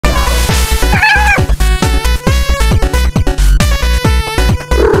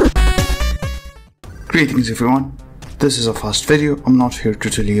Greetings everyone, this is a fast video. I'm not here to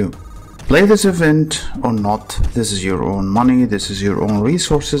tell you play this event or not. This is your own money, this is your own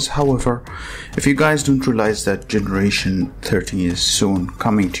resources. However, if you guys don't realize that generation 13 is soon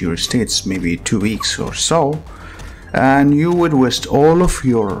coming to your states, maybe 2 weeks or so, and you would waste all of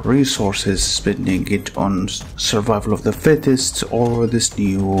your resources spending it on survival of the fittest or this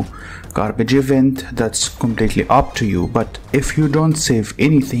new garbage event, that's completely up to you. But if you don't save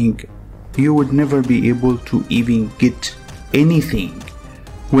anything, you would never be able to even get anything.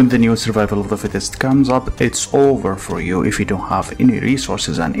 When the new survival of the fittest comes up, it's over for you if you don't have any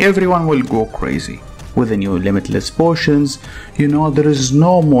resources, and everyone will go crazy. With the new limitless potions, you know, there is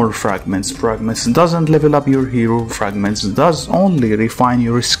no more fragments. Fragments doesn't level up your hero, fragments does only refine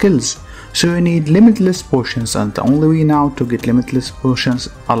your skills. So you need limitless potions, and the only way now to get limitless potions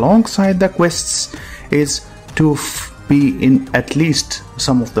alongside the quests is to be in at least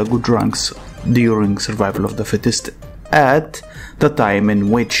some of the good ranks during survival of the fittest at the time in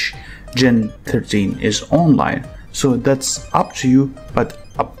which Gen 13 is online. So that's up to you, but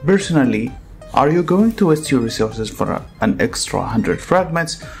personally, are you going to waste your resources for an extra 100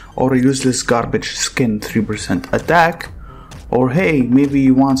 fragments or a useless garbage skin 3% attack? Or hey, maybe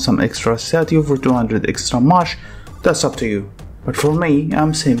you want some extra set over 200 extra mush? That's up to you. But for me,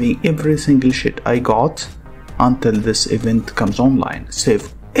 I'm saving every single shit I got until this event comes online.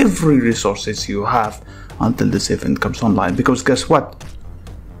 Save every resources you have until this event comes online, because guess what?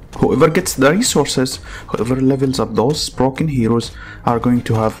 Whoever gets the resources, whoever levels up those broken heroes, are going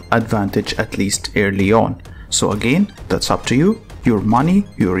to have advantage at least early on. So again, that's up to you. Your money,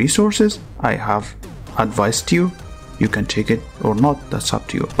 your resources, I have advised you. You can take it or not, that's up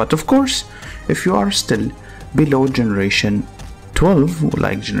to you. But of course, if you are still below generation 12,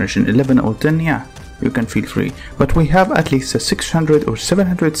 like generation 11 or 10, yeah, you can feel free. But we have at least a 600 or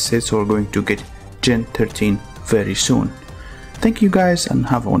 700 sets who are going to get Gen 13 very soon. Thank you guys and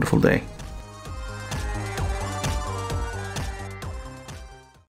have a wonderful day.